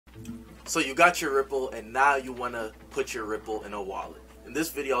So you got your Ripple and now you want to put your Ripple in a wallet. In this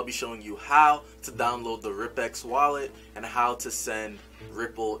video I'll be showing you how to download the Rippex wallet and how to send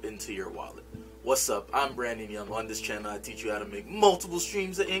Ripple into your wallet. What's up? I'm Brandon Young. On this channel I teach you how to make multiple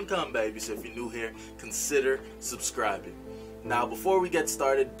streams of income, baby. So if you're new here, consider subscribing. Now before we get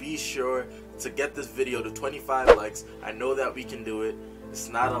started, be sure to get this video to 25 likes. I know that we can do it. It's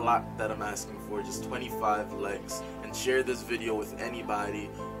not a lot that I'm asking for, just 25 likes, and share this video with anybody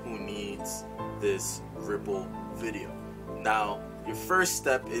who needs this Ripple video. Now, your first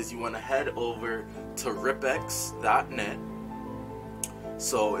step is you want to head over to rippex.net.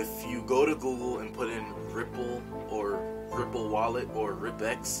 So if you go to Google and put in Ripple or Ripple Wallet or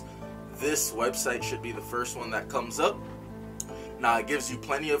Rippex, this website should be the first one that comes up. Now it gives you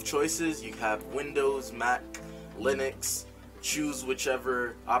plenty of choices. You have Windows, Mac, Linux. Choose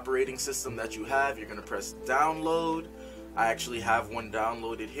whichever operating system that you have. You're going to press download. I actually have one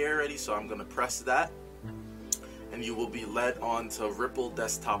downloaded here already, so I'm going to press that. And you will be led on to Ripple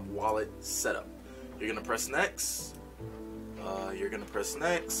Desktop Wallet Setup. You're going to press next. You're going to press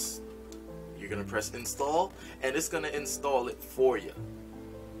next. You're going to press install. And it's going to install it for you.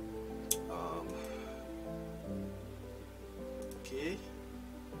 Okay.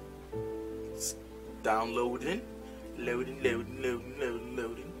 It's downloading.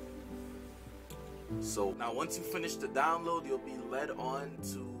 Loading. So now once you finish the download, you'll be led on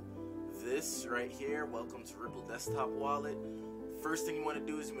to this right here. Welcome to Ripple Desktop Wallet. First thing you want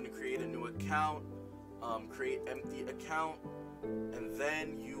to do is you want to create a new account, create empty account, and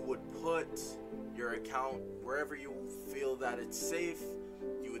then you would put your account wherever you feel that it's safe.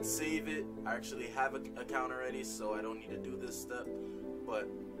 You would save it. I actually have an account already, so I don't need to do this step. But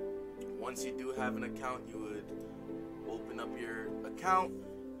once you do have an account, you would open up your account.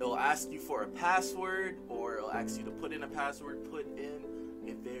 It'll ask you for a password, or it'll ask you to put in a password. Put in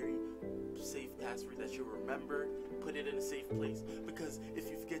a very safe password that you'll remember. Put it in a safe place, because if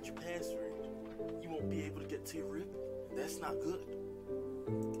you forget your password, you won't be able to get to your Ripple. That's not good.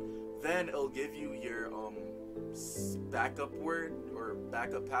 Then it'll give you your backup word or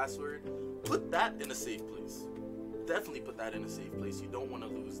backup password. Put that in a safe place. Definitely put that in a safe place. You don't want to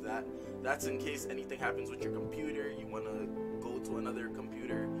lose that. That's in case anything happens with your computer. You want to go to another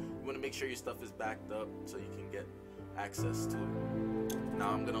computer. You want to make sure your stuff is backed up so you can get access to it.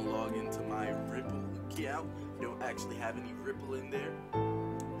 Now I'm going to log into my Ripple account. I don't actually have any Ripple in there.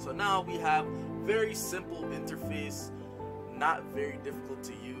 So now we have very simple interface, not very difficult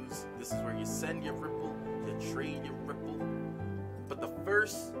to use. This is where you send your Ripple, you trade your Ripple. But the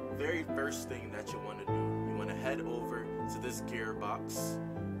very first thing that you want to do, you want to head over to this gearbox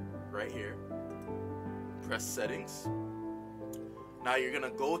right here. Press settings. Now you're going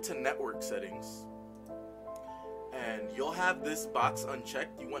to go to network settings. And you'll have this box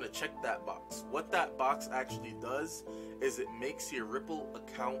unchecked. You want to check that box. What that box actually does is it makes your Ripple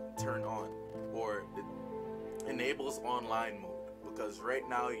account turn on, or it enables online mode, because right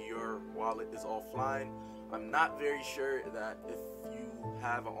now your wallet is offline. I'm not very sure that if you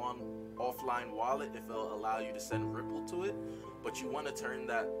have an offline wallet, if it'll allow you to send Ripple to it, but you want to turn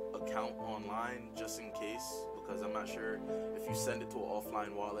that account online just in case, because I'm not sure if you send it to an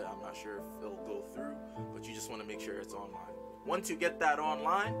offline wallet, I'm not sure if it'll go through, but you just want to make sure it's online. Once you get that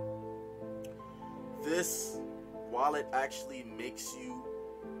online, this wallet actually makes you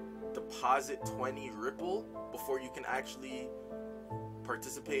deposit 20 Ripple before you can actually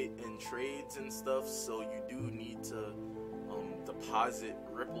participate in trades and stuff. So you do need to deposit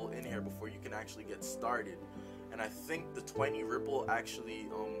Ripple in here before you can actually get started. And I think the 20 Ripple actually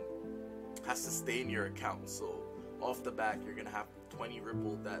has to stay in your account. So off the back, you're gonna have 20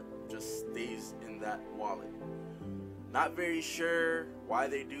 Ripple that just stays in that wallet. Not very sure why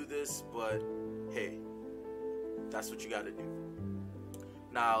they do this, but hey, that's what you gotta do.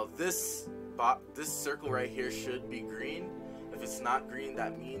 Now this circle right here should be green. If it's not green,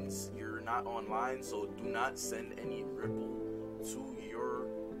 that means you're not online, so do not send any Ripple to your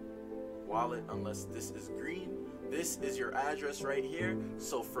wallet unless this is green. This is your address right here.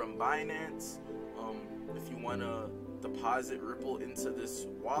 So from Binance, if you want to deposit Ripple into this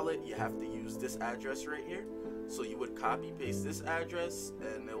wallet, you have to use this address right here. So you would copy paste this address,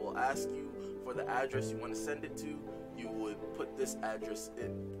 and it will ask you for the address you want to send it to. You would put this address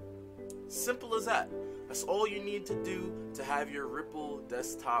in. Simple as that. That's all you need to do to have your Ripple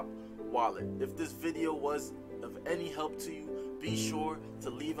desktop wallet. If this video was of any help to you, be sure to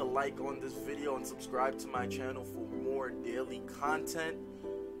leave a like on this video and subscribe to my channel for more daily content.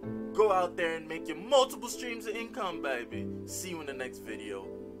 Go out there and make your multiple streams of income, baby. See you in the next video.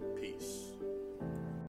 Peace.